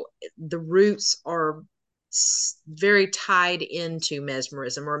now, the roots are very tied into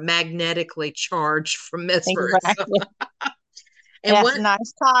mesmerism or magnetically charged from mesmerism. Exactly. And Yes, one,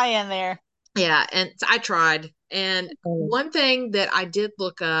 nice tie in there. yeah, and I tried. And Mm. one thing that I did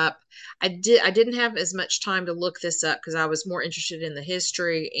look up, I didn't have as much time to look this up because I was more interested in the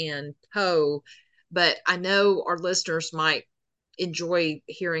history and Poe, but I know our listeners might enjoy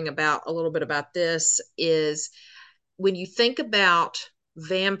hearing about a little bit about this is when you think about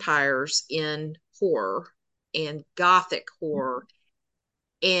vampires in horror and gothic horror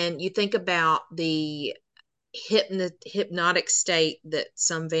and you think about the hypnotic state that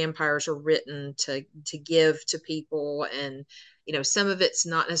some vampires are written to give to people, and some of it's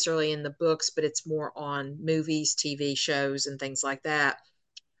not necessarily in the books but it's more on movies, TV shows and things like that.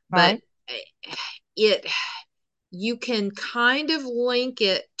 But Right. it you can kind of link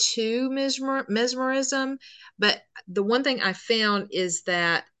it to mesmerism, but the one thing I found is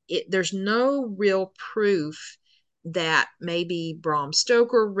that there's no real proof that maybe Bram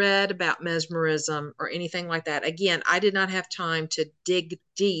Stoker read about mesmerism or anything like that. Again, I did not have time to dig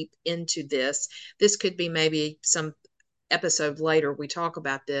deep into this. This could be maybe some episode later we talk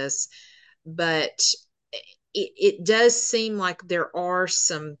about this, but it does seem like there are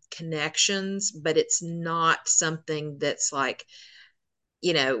some connections, but it's not something that's like,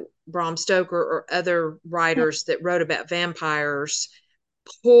 Bram Stoker or other Yeah. writers that wrote about vampires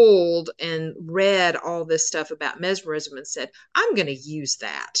pulled and read all this stuff about mesmerism and said, I'm going to use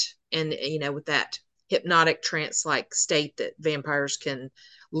that. And, with that hypnotic trance like state that vampires can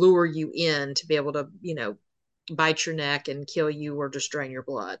lure you in to be able to, bite your neck and kill you or just drain your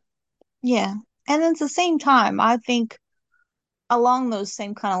blood. Yeah. And at the same time, I think along those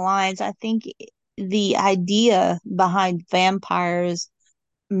same kind of lines, I think the idea behind vampires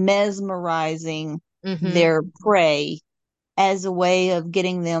mesmerizing Mm-hmm. their prey as a way of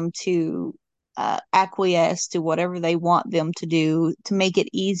getting them to acquiesce to whatever they want them to do to make it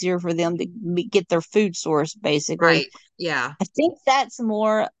easier for them to get their food source, basically. Right. Yeah. I think that's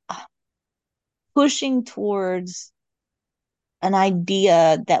more pushing towards an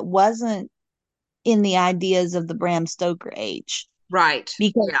idea that wasn't in the ideas of the Bram Stoker age. Right.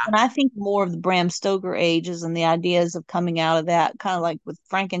 Because Yeah. when I think more of the Bram Stoker ages and the ideas of coming out of that, kind of like with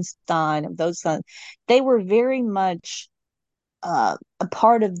Frankenstein of those kind, they were very much a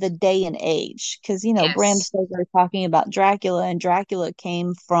part of the day and age. Because Bram Yes. Stoker talking about Dracula, and Dracula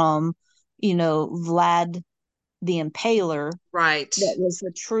came from Vlad the Impaler. Right. That was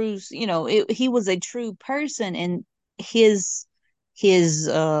a true, he was a true person, and his his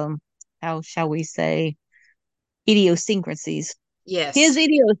how shall we say idiosyncrasies his Yes.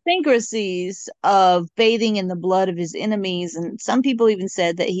 idiosyncrasies of bathing in the blood of his enemies. And some people even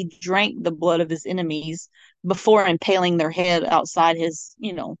said that he drank the blood of his enemies before impaling their head outside his,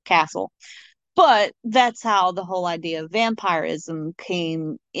 castle. But that's how the whole idea of vampirism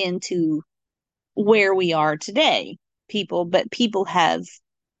came into where we are today. People have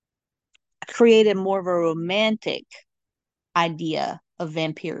created more of a romantic idea of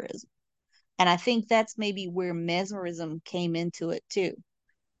vampirism. And I think that's maybe where mesmerism came into it too,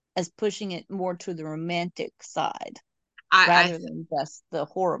 as pushing it more to the romantic side I rather than just the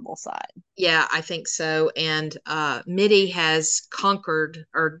horrible side. Yeah, I think so. And Mitty has conquered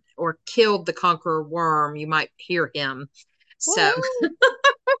or killed the conqueror worm. You might hear him. So Woo!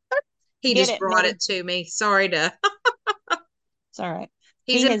 he Get just it, brought Mitty. it to me. Sorry to. It's all right.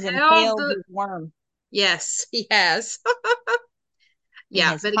 He's He has impaled impaled the. his worm. Yes, he has. He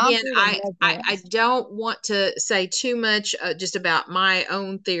Yeah, has but again, conquered and I mesmerized. don't want to say too much just about my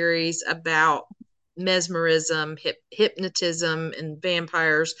own theories about mesmerism, hypnotism, and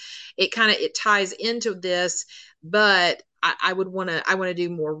vampires. It ties into this, but I want to do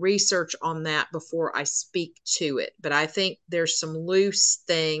more research on that before I speak to it. But I think there's some loose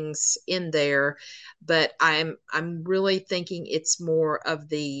things in there, but I'm really thinking it's more of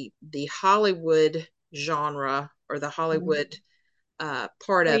the Hollywood genre or the Mhm. Hollywood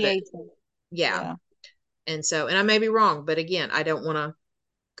part of it. Creative. Yeah. Yeah. And so, and I may be wrong, but again, I don't want to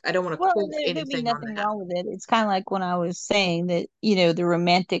Well, quote there'd be anything on nothing that. wrong with it. It's kind of like when I was saying that, the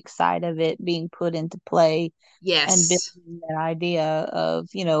romantic side of it being put into play and Yes. building that idea of,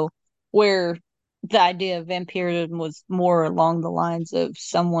 where the idea of vampirism was more along the lines of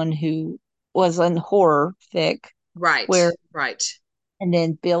someone who was in horror fic, Right. where Right. and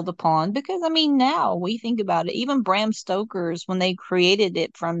then build upon. Because I mean, now we think about it, even Bram Stoker's when they created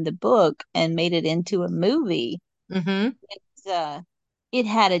it from the book and made it into a movie, Mm-hmm. uh, it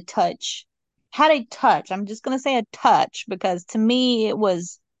had a touch. I'm just gonna say a touch because to me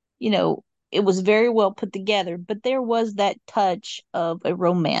you know, it was very well put together, but there was that touch of a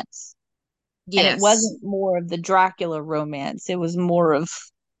romance. And it Yes. wasn't more of the Dracula romance. It was more of,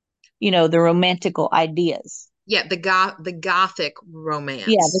 the romantical ideas. Yeah, the gothic Yeah, the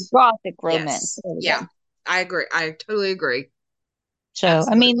romance. gothic romance. Yes. There we Yeah. go. I agree. I totally agree. So,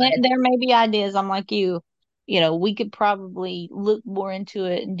 I mean, Absolutely. there may be ideas. I'm like you, we could probably look more into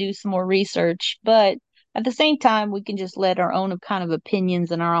it and do some more research, but at the same time, we can just let our own kind of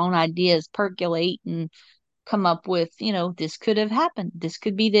opinions and our own ideas percolate and come up with, this could have happened. This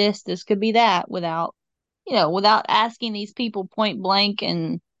could be this could be that without asking these people point blank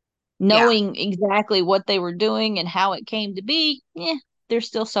and Yeah. knowing exactly what they were doing and how it came to be. Yeah, they're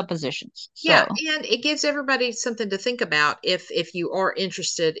still suppositions. Yeah, So, and it gives everybody something to think about if you are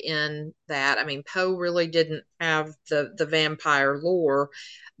interested in that. I mean, Poe really didn't have the vampire lore,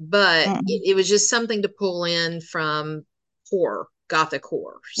 but mm, it was just something to pull in from horror, gothic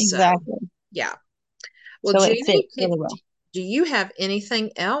horror. So, exactly. yeah. Well, So it fits Jamie, really well. do you have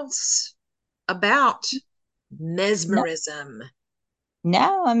anything else about No, mesmerism?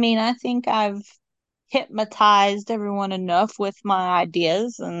 no, I mean, I think I've hypnotized everyone enough with my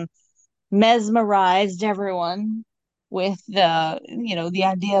ideas and mesmerized everyone with the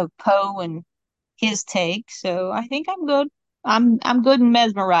idea of Poe and his take. So I think I'm good. I'm good and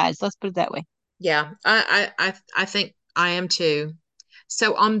mesmerized. Let's put it that way. Yeah, I think I am too.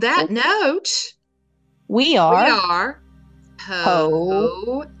 So on that So note, we we are are Poe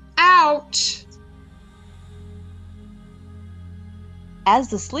Poe out. as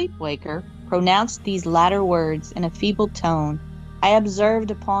the sleepwaker pronounced these latter words in a feeble tone, I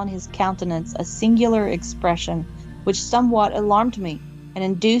observed upon his countenance a singular expression which somewhat alarmed me, and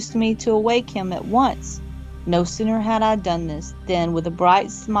induced me to awake him at once. No sooner had I done this, than with a bright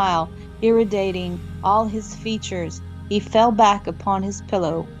smile irradiating all his features, he fell back upon his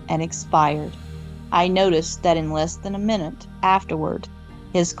pillow and expired. I noticed that in less than a minute afterward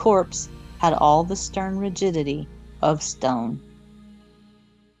his corpse had all the stern rigidity of stone.